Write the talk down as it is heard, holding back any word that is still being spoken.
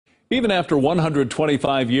Even after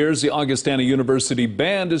 125 years, the Augustana University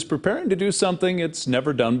Band is preparing to do something it's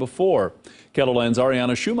never done before. KELOLAND's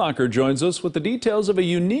Ariana Schumacher joins us with the details of a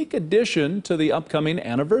unique addition to the upcoming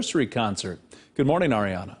anniversary concert. Good morning,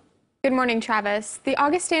 Ariana. Good morning, Travis. The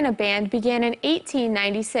Augustana Band began in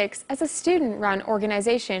 1896 as a student-run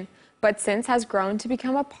organization, but since has grown to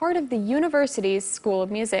become a part of the university's School of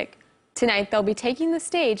Music. Tonight, they'll be taking the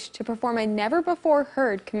stage to perform a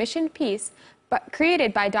never-before-heard commissioned piece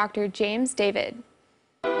created by Dr. James David.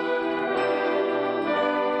 You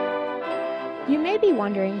may be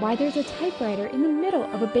wondering why there's a typewriter in the middle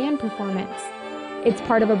of a band performance. It's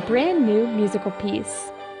part of a brand new musical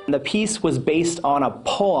piece. The piece was based on a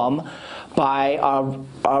poem by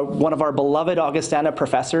one of our beloved Augustana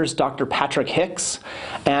professors, Dr. Patrick Hicks,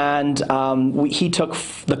 and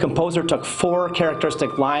the composer took 4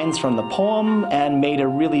 characteristic lines from the poem and made a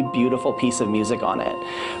really beautiful piece of music on it.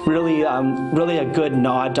 Really a good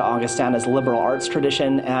nod to Augustana's liberal arts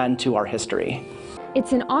tradition and to our history.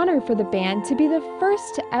 It's an honor for the band to be the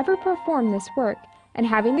first to ever perform this work, and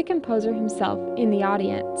having the composer himself in the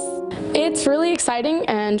audience. It's really exciting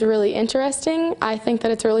and really interesting. I think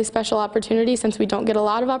that it's a really special opportunity since we don't get a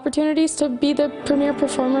lot of opportunities to be the premier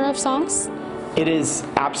performer of songs. It is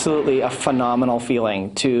absolutely a phenomenal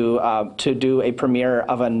feeling to do a premiere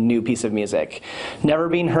of a new piece of music. Never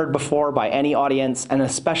been heard before by any audience, and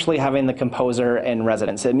especially having the composer in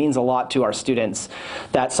residence. It means a lot to our students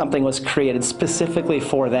that something was created specifically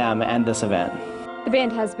for them and this event. The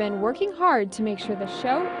band has been working hard to make sure the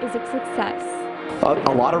show is a success.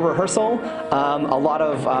 A lot of rehearsal, a lot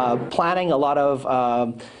of planning, a lot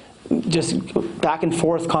of just back and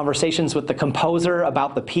forth conversations with the composer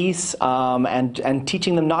about the piece, and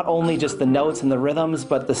teaching them not only just the notes and the rhythms,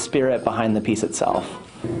 but the spirit behind the piece itself.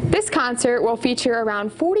 This concert will feature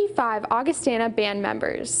around 45 Augustana band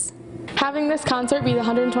members. Having this concert be the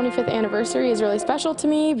 125th anniversary is really special to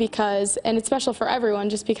me and it's special for everyone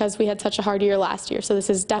just because we had such a hard year last year, so this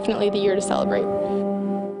is definitely the year to celebrate.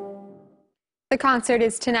 The concert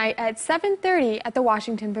is tonight at 7:30 at the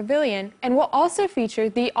Washington Pavilion and will also feature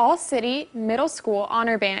the All-City Middle School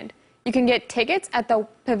Honor Band. You can get tickets at the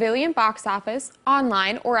Pavilion box office,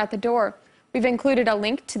 online, or at the door. We've included a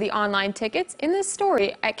link to the online tickets in this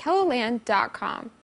story at KELOLAND.com.